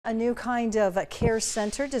A new kind of care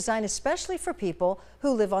center designed especially for people who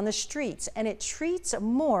live on the streets, and it treats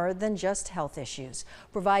more than just health issues.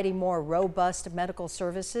 Providing more robust medical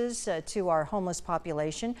services to our homeless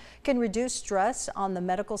population can reduce stress on the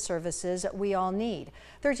medical services we all need.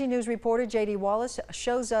 13 News reporter J.D. Wallace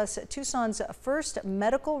shows us Tucson's first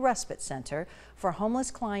medical respite center for homeless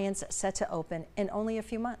clients, set to open in only a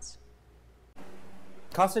few months.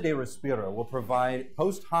 Casa de Respiro will provide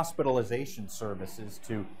post-hospitalization services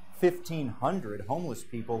to 1,500 homeless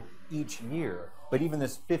people each year. But even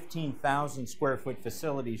this 15,000 square foot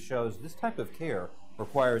facility shows this type of care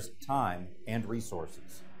requires time and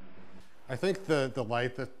resources. I think the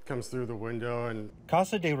light that comes through the window and...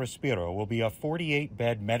 Casa de Respiro will be a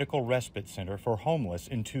 48-bed medical respite center for homeless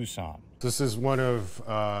in Tucson. This is one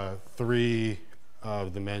of 3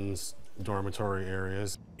 of the men's dormitory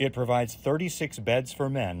areas. It provides 36 beds for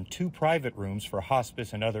men, 2 private rooms for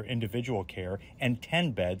hospice and other individual care, and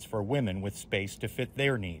 10 beds for women with space to fit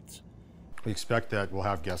their needs. We expect that we'll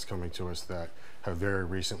have guests coming to us that have very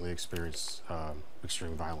recently experienced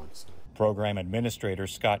extreme violence. Program Administrator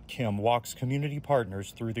Scott Kim walks community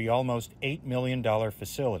partners through the almost $8 million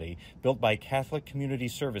facility built by Catholic Community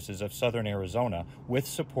Services of Southern Arizona with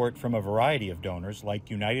support from a variety of donors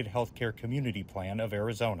like United Healthcare Community Plan of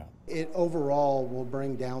Arizona. It overall will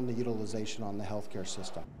bring down the utilization on the healthcare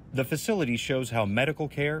system. The facility shows how medical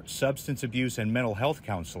care, substance abuse and mental health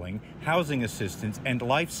counseling, housing assistance, and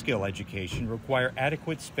life skill education require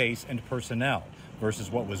adequate space and personnel,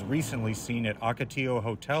 versus what was recently seen at Ocotillo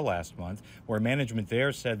Hotel last month, where management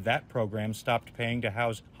there said that program stopped paying to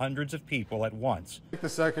house hundreds of people at once. The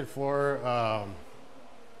second floor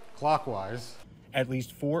clockwise. At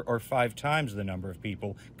least 4 or 5 times the number of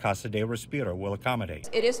people Casa de Respiro will accommodate.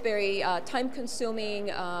 It is very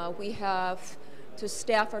time-consuming. We have to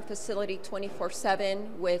staff our facility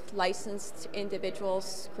 24/7 with licensed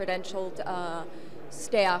individuals, credentialed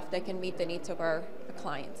staff that can meet the needs of our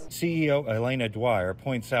clients. CEO Elena Dwyer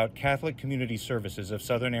points out Catholic Community Services of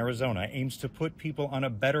Southern Arizona aims to put people on a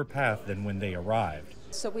better path than when they arrived.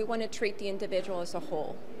 So we want to treat the individual as a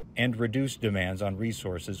whole. And reduce demands on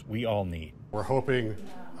resources we all need. We're hoping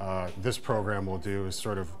this program will do is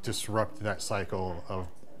sort of disrupt that cycle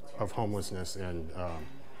of homelessness and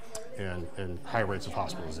high rates of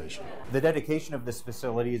hospitalization. The dedication of this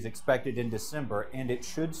facility is expected in December, and it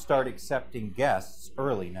should start accepting guests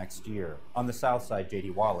early next year. On the south side, J.D.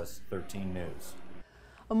 Wallace, 13 News.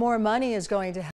 More money is going to